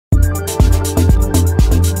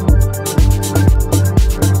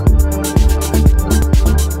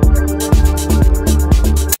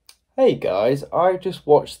Hey guys, I just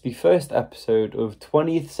watched the first episode of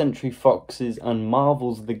 20th Century Fox's and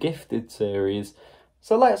Marvel's The Gifted series,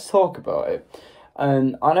 so let's talk about it.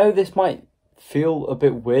 And I know this might feel a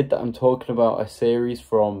bit weird that I'm talking about a series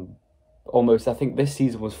from almost, I think this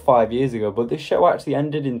season was 5 years ago, but this show actually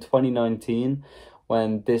ended in 2019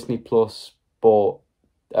 when Disney Plus bought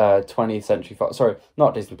 20th Century Fox. Sorry,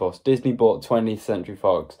 not Disney Plus. Disney bought 20th Century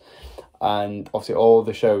Fox, and obviously all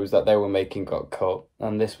the shows that they were making got cut,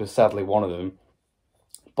 and this was sadly one of them.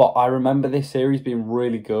 But I remember this series being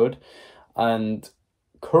really good, and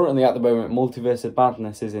currently at the moment Multiverse of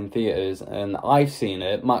Madness is in theatres, and I've seen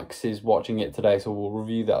it. Max is watching it today, so we'll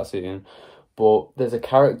review that soon. But there's a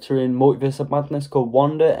character in Multiverse of Madness called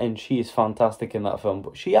Wanda, and she is fantastic in that film.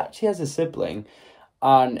 But she actually has a sibling,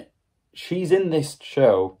 and she's in this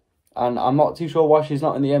show. And I'm not too sure why she's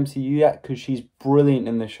not in the MCU yet, because she's brilliant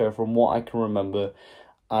in this show from what I can remember.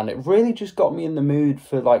 And it really just got me in the mood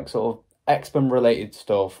for like sort of X-Men related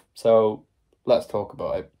stuff. So let's talk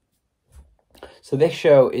about it. So this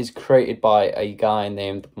show is created by a guy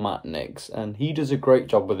named Matt Nix, and he does a great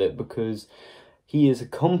job with it because he is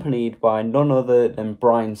accompanied by none other than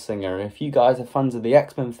Bryan Singer. If you guys are fans of the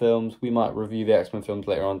X-Men films, we might review the X-Men films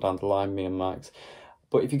later on down the line, me and Max.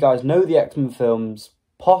 But if you guys know the X-Men films,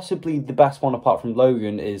 possibly the best one apart from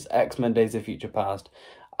Logan is X-Men Days of Future Past,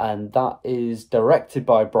 and that is directed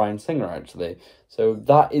by Bryan Singer actually. So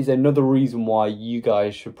that is another reason why you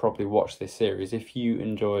guys should probably watch this series if you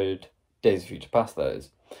enjoyed Days of Future Past, that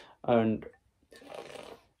is. And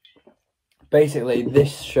basically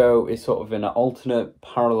this show is sort of in an alternate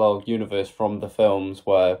parallel universe from the films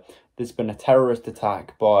where there's been a terrorist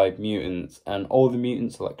attack by mutants, and all the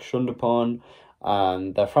mutants are like shunned upon,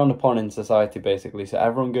 and they're frowned upon in society basically, so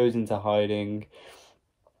everyone goes into hiding.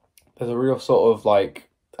 There's a real sort of like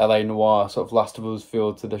LA Noire sort of Last of Us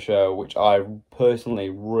feel to the show, which I personally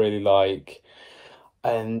really like.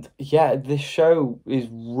 And yeah, this show is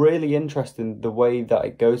really interesting the way that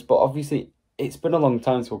it goes, but obviously it's been a long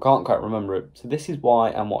time, so I can't quite remember it, so this is why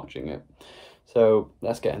I'm watching it. So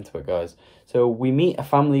let's get into it, guys. So we meet a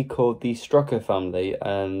family called the Strucker family,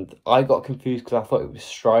 and I got confused because I thought it was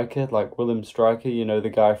Stryker, like Willem Stryker, you know, the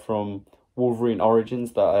guy from Wolverine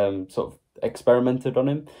Origins that sort of experimented on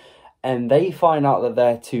him. And they find out that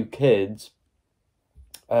their two kids,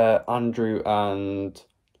 Andrew and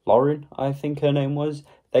Lauren, I think her name was,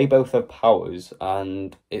 they both have powers,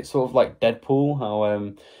 and it's sort of like Deadpool,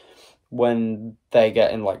 how when they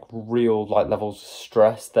get in like real like levels of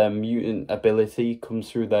stress, their mutant ability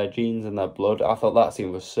comes through their genes and their blood. I thought that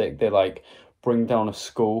scene was sick. They like bring down a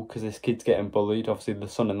school because this kid's getting bullied. Obviously the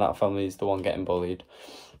son in that family is the one getting bullied.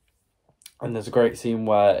 And there's a great scene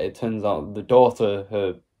where it turns out the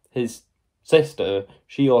daughter, his sister,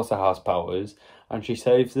 she also has powers and she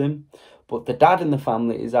saves them. But the dad in the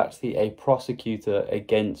family is actually a prosecutor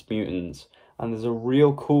against mutants. And there's a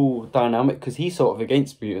real cool dynamic because he's sort of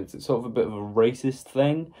against mutants. It's sort of a bit of a racist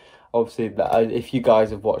thing. Obviously, that if you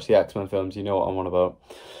guys have watched the X-Men films, you know what I'm on about.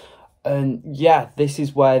 And yeah, this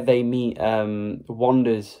is where they meet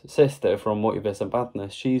Wanda's sister from Multiverse of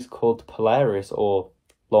Madness. She's called Polaris, or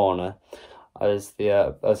Lorna, as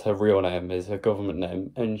her real name is, her government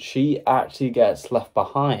name. And she actually gets left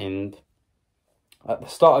behind at the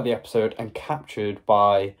start of the episode and captured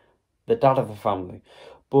by the dad of the family.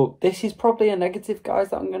 But this is probably a negative, guys,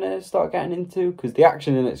 that I'm going to start getting into, because the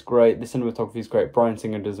action in it's great, the cinematography is great, Bryan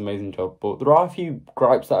Singer does an amazing job, but there are a few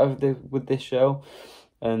gripes that I have with this show,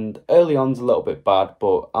 and early on's a little bit bad,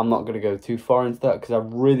 but I'm not going to go too far into that, because I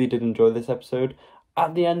really did enjoy this episode.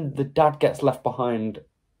 At the end, the dad gets left behind,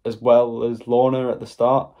 as well as Lorna at the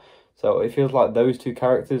start, so it feels like those two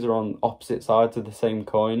characters are on opposite sides of the same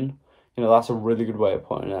coin. You know, that's a really good way of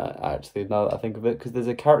putting it, actually, now that I think of it, because there's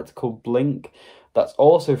a character called Blink that's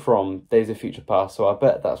also from Days of Future Past, so I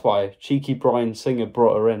bet that's why cheeky Bryan Singer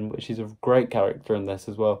brought her in, which is a great character in this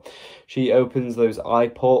as well. She opens those eye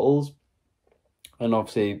portals, and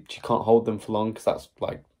obviously she can't hold them for long, because that's,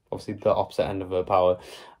 like, obviously the opposite end of her power.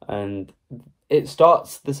 And it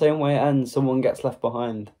starts the same way it ends, someone gets left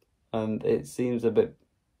behind, and it seems a bit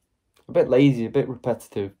lazy, a bit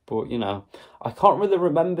repetitive, but you know, I can't really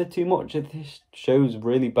remember too much if this show's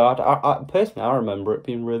really bad. I personally, I remember it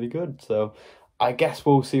being really good, so I guess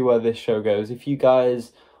we'll see where this show goes. If you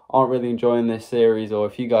guys aren't really enjoying this series, or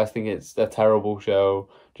if you guys think it's a terrible show,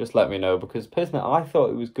 just let me know, because personally I thought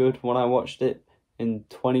it was good when I watched it in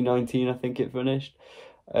 2019, I think it finished.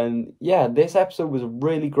 And yeah, this episode was a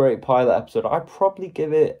really great pilot episode. I'd probably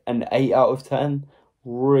give it an 8 out of 10.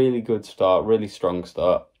 Really good start, really strong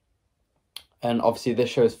start. And obviously this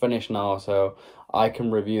show is finished now, so I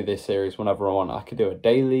can review this series whenever I want. I could do a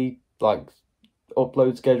daily, like,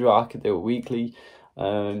 upload schedule, I could do it weekly.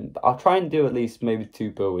 I'll try and do at least maybe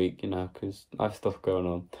 2 per week, you know, because I have stuff going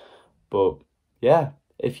on. But yeah,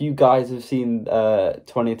 if you guys have seen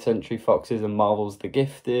 20th Century Foxes and Marvel's The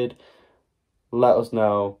Gifted, let us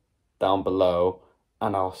know down below,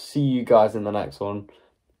 and I'll see you guys in the next one.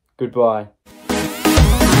 Goodbye.